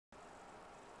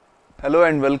Hello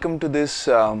and welcome to this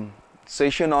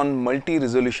session on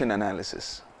multi-resolution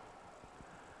analysis.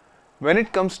 When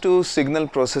it comes to signal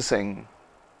processing,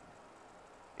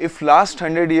 if last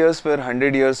 100 years were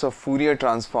 100 years of Fourier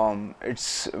transform,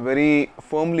 it's very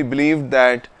firmly believed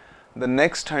that the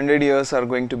next 100 years are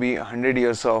going to be 100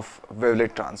 years of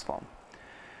wavelet transform.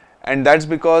 And that's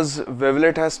because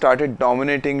wavelet has started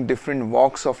dominating different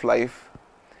walks of life.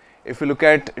 If you look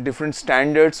at different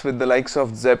standards with the likes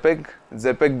of ZPEG,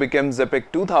 ZPEG became ZPEG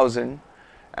 2000,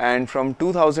 and from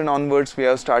 2000 onwards we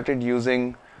have started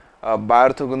using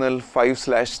biorthogonal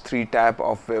 5/3 tap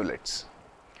of wavelets.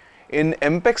 In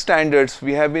MPEG standards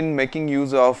we have been making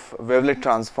use of wavelet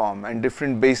transform and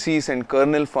different bases and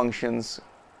kernel functions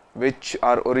which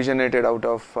are originated out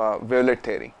of wavelet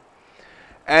theory.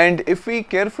 And if we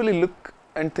carefully look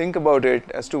and think about it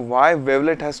as to why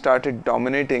wavelet has started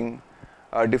dominating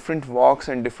different walks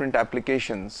and different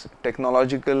applications,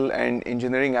 technological and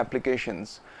engineering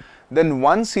applications, then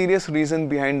one serious reason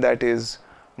behind that is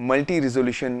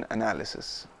multi-resolution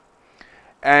analysis.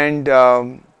 And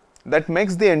that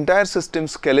makes the entire system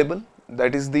scalable.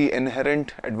 That is the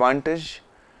inherent advantage.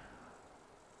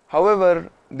 However,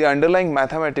 the underlying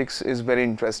mathematics is very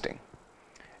interesting.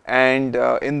 And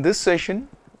in this session,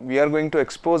 we are going to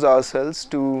expose ourselves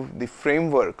to the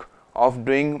framework of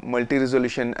doing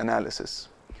multi-resolution analysis.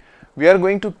 We are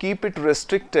going to keep it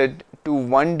restricted to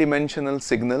one-dimensional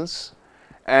signals,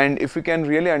 and if we can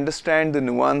really understand the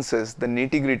nuances, the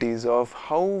nitty-gritties of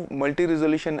how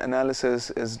multi-resolution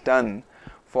analysis is done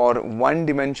for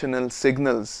one-dimensional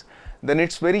signals, then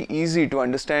it's very easy to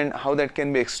understand how that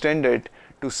can be extended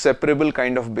to separable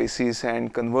kind of bases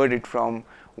and convert it from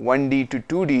 1D to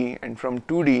 2D and from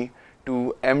 2D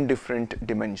to m different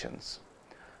dimensions.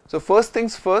 So first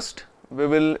things first, we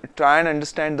will try and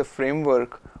understand the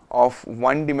framework of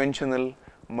one-dimensional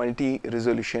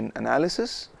multi-resolution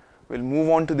analysis. We'll move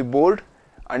on to the board,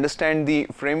 understand the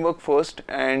framework first,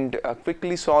 and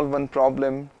quickly solve one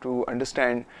problem to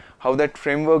understand how that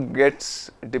framework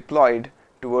gets deployed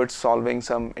towards solving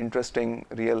some interesting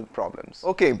real problems.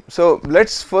 Okay, so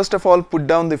let's first of all put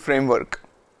down the framework,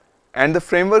 and the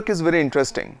framework is very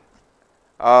interesting.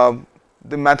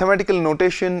 The mathematical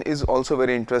notation is also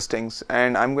very interesting,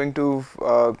 and I'm going to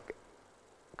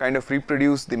kind of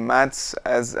reproduce the maths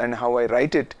as and how I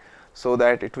write it, so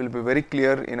that it will be very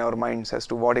clear in our minds as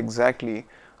to what exactly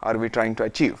are we trying to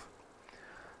achieve.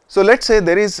 So let's say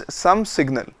there is some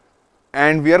signal,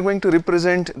 and we are going to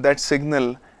represent that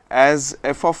signal as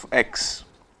f of x,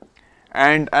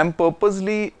 and I'm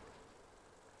purposely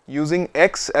using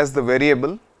x as the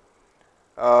variable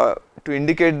to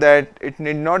indicate that it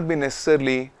need not be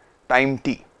necessarily time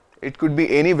t. It could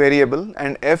be any variable,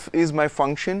 and f is my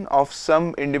function of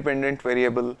some independent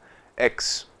variable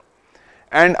x.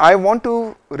 And I want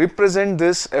to represent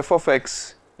this f of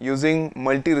x using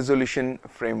multi-resolution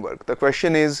framework. The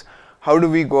question is, how do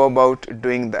we go about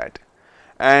doing that?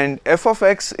 And f of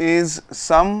x is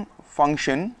some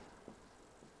function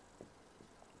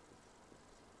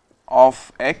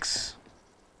of x,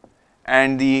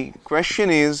 and the question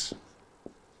is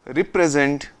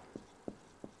represent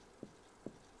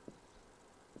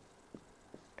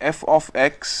f of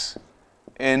x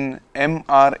in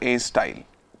MRA style,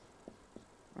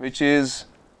 which is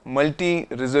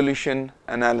multi-resolution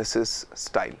analysis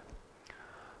style.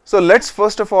 So let's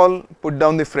first of all put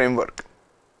down the framework.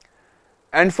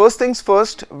 And first things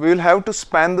first, we will have to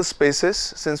span the spaces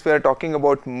since we are talking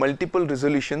about multiple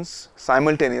resolutions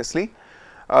simultaneously.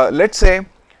 Let's say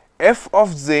f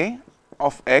of j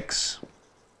of x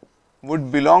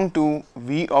would belong to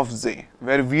V of j,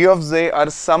 where V of j are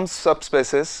some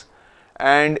subspaces,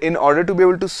 and in order to be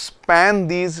able to span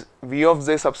these V of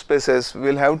j subspaces, we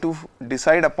will have to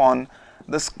decide upon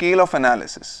the scale of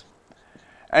analysis.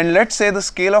 And let's say the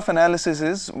scale of analysis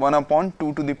is 1 upon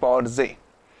 2 to the power j.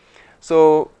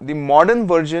 So the modern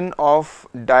version of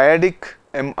dyadic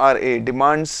MRA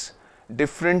demands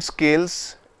different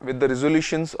scales with the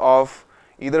resolutions of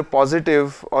either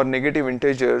positive or negative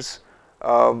integers,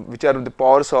 which are the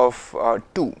powers of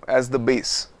 2 as the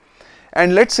base.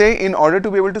 And let's say in order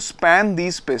to be able to span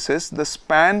these spaces, the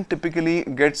span typically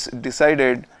gets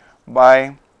decided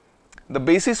by the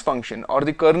basis function or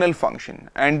the kernel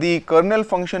function, and the kernel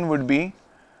function would be,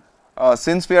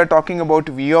 since we are talking about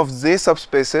V of j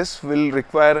subspaces, will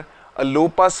require a low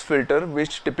pass filter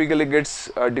which typically gets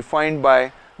defined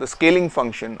by the scaling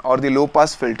function or the low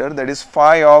pass filter, that is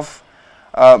phi of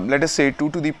let us say 2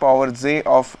 to the power j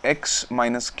of x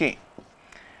minus k,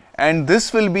 and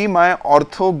this will be my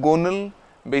orthogonal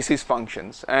basis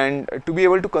functions. And to be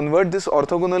able to convert this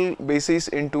orthogonal basis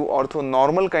into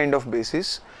orthonormal kind of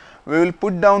basis, we will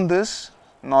put down this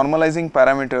normalizing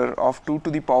parameter of 2 to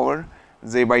the power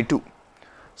j by 2.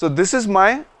 So this is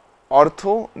my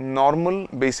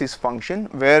orthonormal basis function,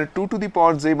 where 2 to the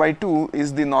power j by 2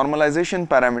 is the normalization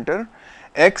parameter,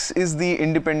 x is the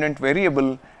independent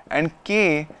variable, and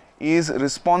k is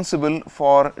responsible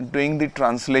for doing the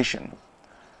translation.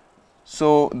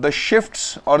 So the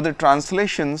shifts or the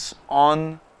translations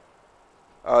on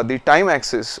the time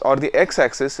axis or the x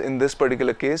axis in this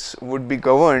particular case would be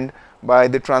governed by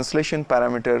the translation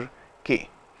parameter k.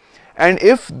 And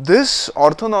if this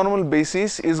orthonormal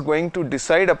basis is going to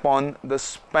decide upon the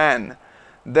span,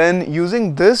 then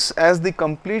using this as the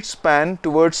complete span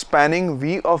towards spanning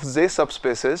V of j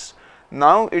subspaces,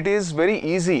 now it is very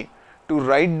easy to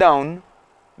write down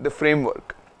the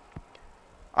framework.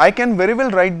 I can very well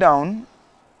write down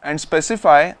and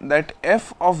specify that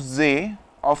f of j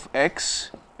of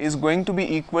x is going to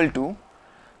be equal to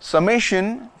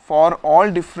summation for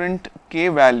all different k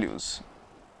values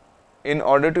in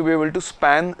order to be able to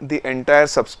span the entire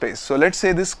subspace. So let us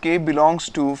say this k belongs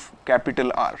to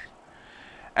capital R,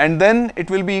 and then it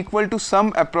will be equal to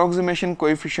some approximation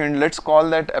coefficient. Let us call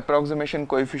that approximation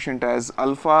coefficient as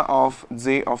alpha of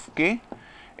j of k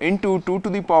into 2 to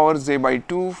the power j by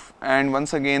 2 and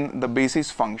once again the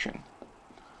basis function.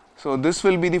 So this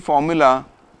will be the formula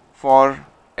for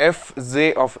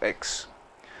fj of x.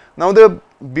 Now the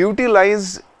beauty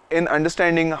lies in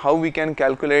understanding how we can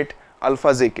calculate alpha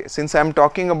jk. Since I am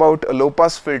talking about a low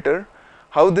pass filter,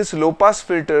 how this low pass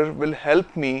filter will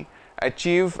help me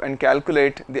achieve and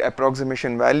calculate the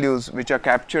approximation values which are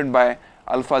captured by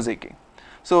alpha jk.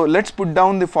 So let us put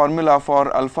down the formula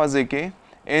for alpha jk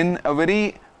in a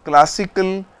very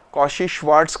classical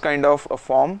Cauchy-Schwarz kind of a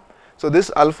form. So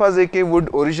this alpha jk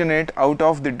would originate out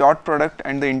of the dot product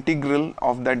and the integral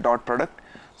of that dot product.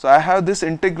 So I have this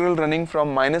integral running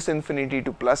from minus infinity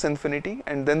to plus infinity,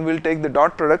 and then we will take the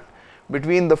dot product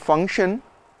between the function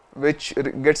which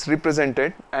gets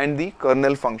represented and the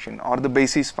kernel function or the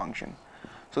basis function.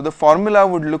 So the formula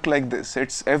would look like this. It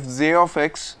is fj of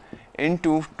x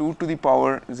into 2 to the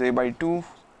power j by 2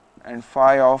 and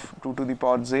phi of 2 to the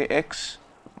power jx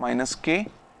minus k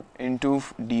into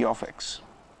d of x.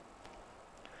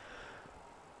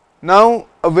 Now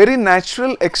a very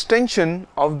natural extension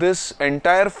of this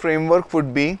entire framework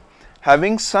would be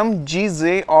having some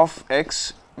gj of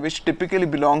x which typically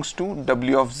belongs to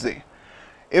w of j.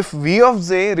 If v of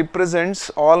j represents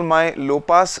all my low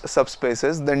pass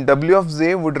subspaces, then w of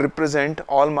j would represent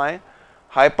all my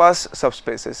high pass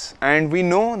subspaces, and we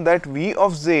know that v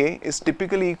of j is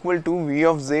typically equal to v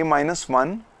of j minus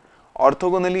 1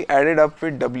 orthogonally added up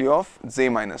with w of j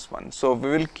minus 1. So we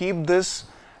will keep this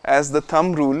as the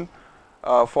thumb rule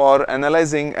for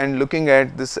analyzing and looking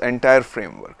at this entire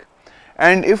framework.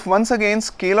 And if once again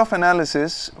scale of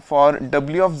analysis for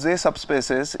w of j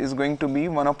subspaces is going to be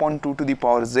 1 upon 2 to the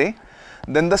power j,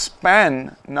 then the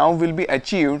span now will be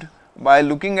achieved by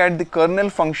looking at the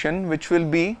kernel function, which will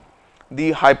be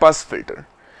the high pass filter.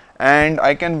 And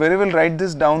I can very well write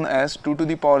this down as 2 to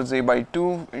the power j by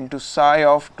 2 into psi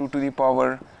of 2 to the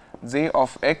power j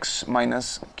of x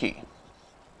minus k.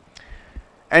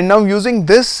 And now using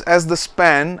this as the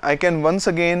span, I can once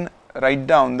again write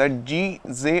down that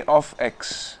gj of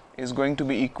x is going to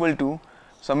be equal to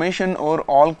summation over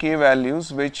all k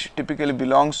values which typically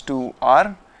belongs to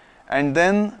R, and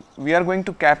then we are going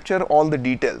to capture all the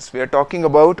details. We are talking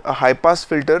about a high pass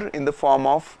filter in the form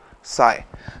of psi.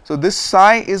 So this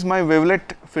psi is my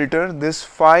wavelet filter, this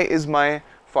phi is my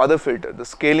father filter, the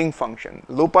scaling function,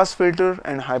 low pass filter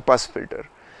and high pass filter.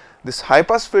 This high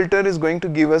pass filter is going to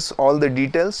give us all the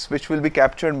details which will be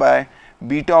captured by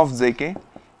beta of jk,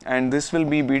 and this will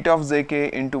be beta of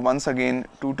jk into once again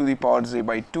 2 to the power j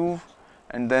by 2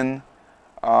 and then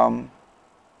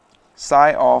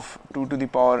psi of 2 to the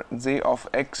power j of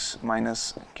x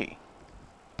minus k.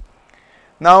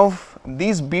 Now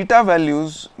these beta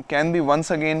values can be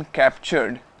once again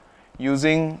captured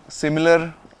using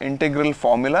similar integral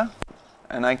formula,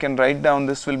 and I can write down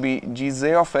this will be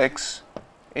gj of x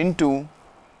into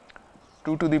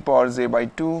 2 to the power j by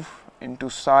 2 into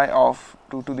psi of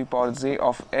 2 to the power j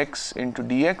of x into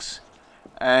dx,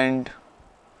 and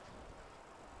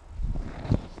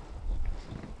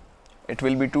it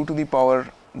will be 2 to the power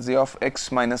j of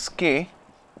x minus k,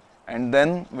 and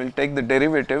then we will take the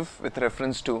derivative with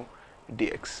reference to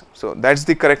dx. So that is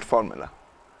the correct formula,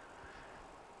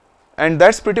 and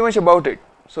that is pretty much about it.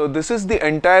 So this is the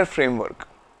entire framework,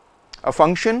 a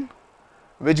function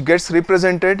which gets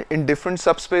represented in different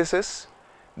subspaces.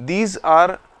 These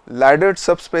are laddered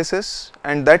subspaces,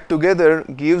 and that together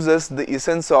gives us the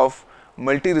essence of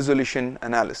multi-resolution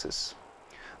analysis.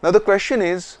 Now the question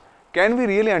is, can we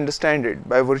really understand it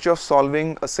by virtue of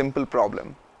solving a simple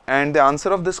problem? And the answer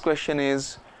of this question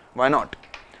is, why not?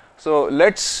 So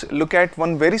let's look at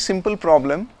one very simple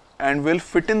problem and we'll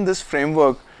fit in this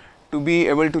framework to be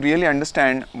able to really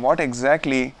understand what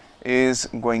exactly is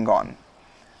going on.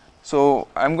 So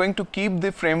I'm going to keep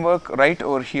the framework right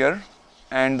over here,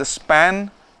 and the span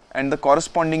and the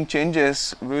corresponding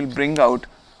changes we will bring out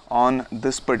on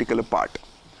this particular part,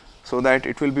 so that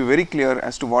it will be very clear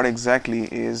as to what exactly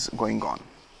is going on.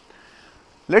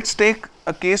 Let's take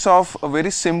a case of a very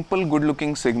simple good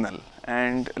looking signal,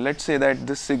 and let's say that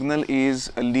this signal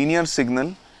is a linear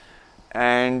signal,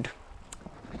 and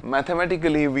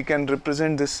mathematically we can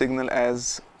represent this signal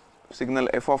as signal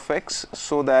f of x,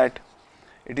 so that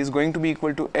it is going to be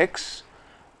equal to x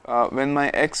when my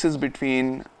x is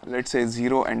between, let's say,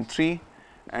 0 and 3,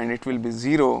 and it will be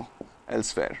 0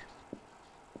 elsewhere.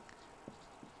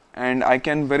 And I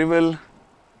can very well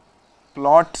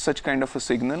plot such kind of a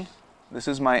signal. This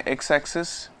is my x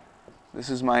axis, this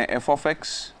is my f of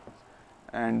x,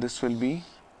 and this will be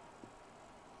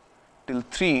till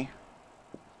 3.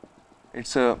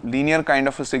 It's a linear kind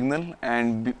of a signal,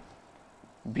 and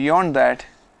beyond that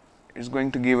it's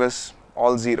going to give us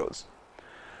all zeros.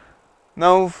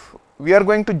 Now we are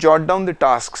going to jot down the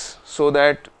tasks so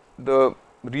that the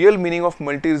real meaning of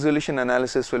multi-resolution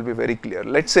analysis will be very clear.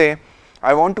 Let's say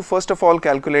I want to first of all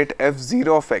calculate f0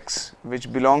 of x,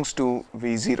 which belongs to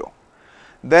v0.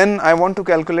 Then I want to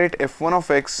calculate f1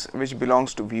 of x, which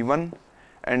belongs to v1,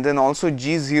 and then also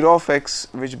g0 of x,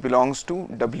 which belongs to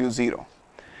w0.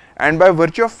 And by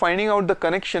virtue of finding out the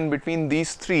connection between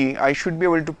these three, I should be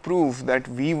able to prove that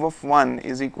v of 1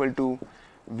 is equal to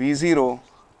v0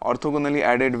 orthogonally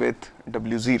added with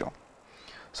w0.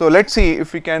 So let's see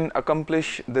if we can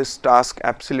accomplish this task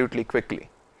absolutely quickly.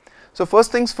 So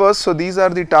first things first, so these are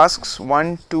the tasks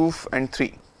 1, 2 and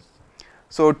 3.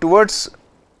 So towards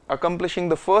accomplishing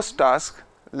the first task,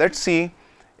 let's see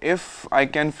if I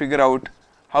can figure out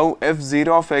how f0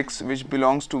 of x, which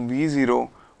belongs to v0,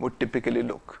 would typically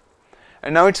look.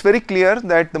 And now it's very clear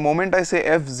that the moment I say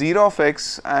f0 of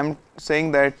x, I am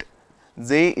saying that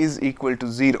z is equal to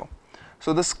 0.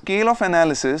 So the scale of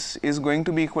analysis is going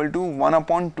to be equal to 1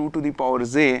 upon 2 to the power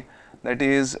z, that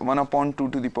is 1 upon 2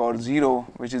 to the power 0,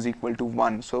 which is equal to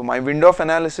 1. So my window of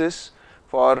analysis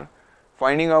for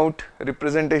finding out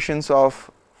representations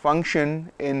of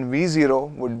function in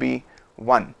v0 would be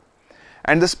 1,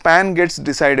 and the span gets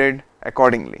decided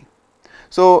accordingly.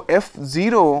 So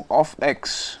f0 of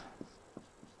x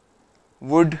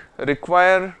would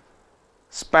require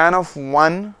span of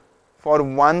 1 for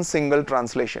one single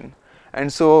translation,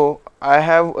 and so I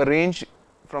have a range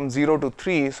from 0 to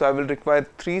 3, so I will require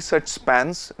 3 such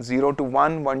spans, 0 to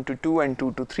 1, 1 to 2 and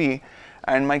 2 to 3,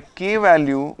 and my k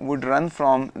value would run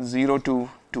from 0 to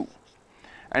 2.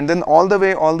 And then all the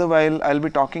while I will be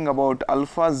talking about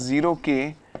alpha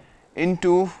 0k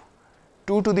into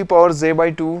 2 to the power z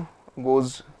by 2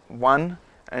 goes 1,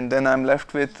 and then I am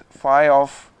left with phi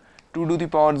of 2 to the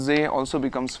power z also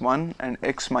becomes 1, and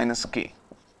x minus k.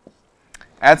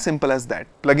 As simple as that.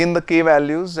 Plug in the k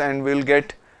values and we will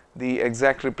get the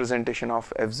exact representation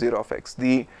of f0 of x.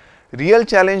 The real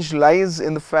challenge lies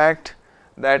in the fact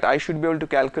that I should be able to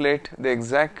calculate the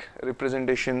exact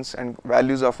representations and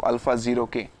values of alpha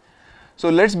 0k. So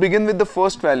let's begin with the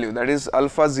first value, that is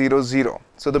alpha 0 0.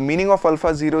 So the meaning of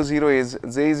alpha 0 0 is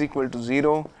z is equal to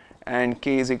 0 and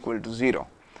k is equal to 0.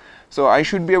 So I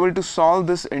should be able to solve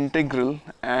this integral,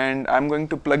 and I am going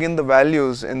to plug in the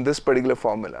values in this particular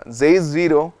formula. Z is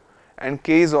 0 and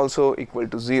k is also equal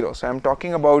to 0. So I am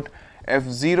talking about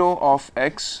f0 of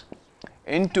x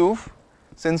into,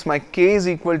 since my k is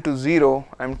equal to 0,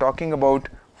 I am talking about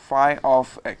phi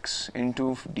of x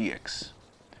into dx.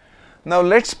 Now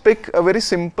let's pick a very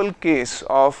simple case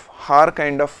of Haar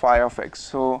kind of phi of x.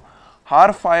 So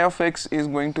Haar phi of x is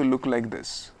going to look like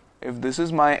this. If this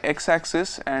is my x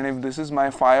axis and if this is my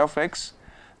phi of x,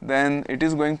 then it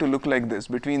is going to look like this.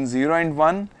 Between 0 and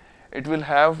 1, it will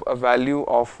have a value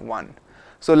of 1.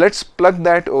 So let's plug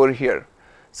that over here.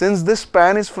 Since this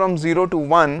span is from 0 to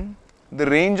 1, the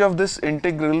range of this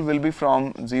integral will be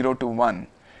from 0 to 1.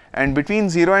 And between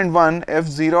 0 and 1,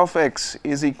 f0 of x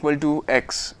is equal to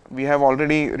x. We have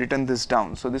already written this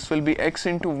down. So this will be x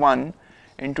into 1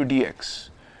 into dx.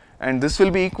 And this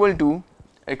will be equal to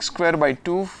x square by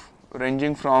 2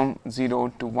 ranging from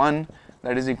 0 to 1,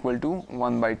 that is equal to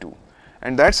 1 by 2.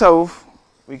 And that's how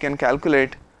we can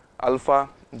calculate alpha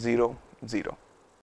 0 0.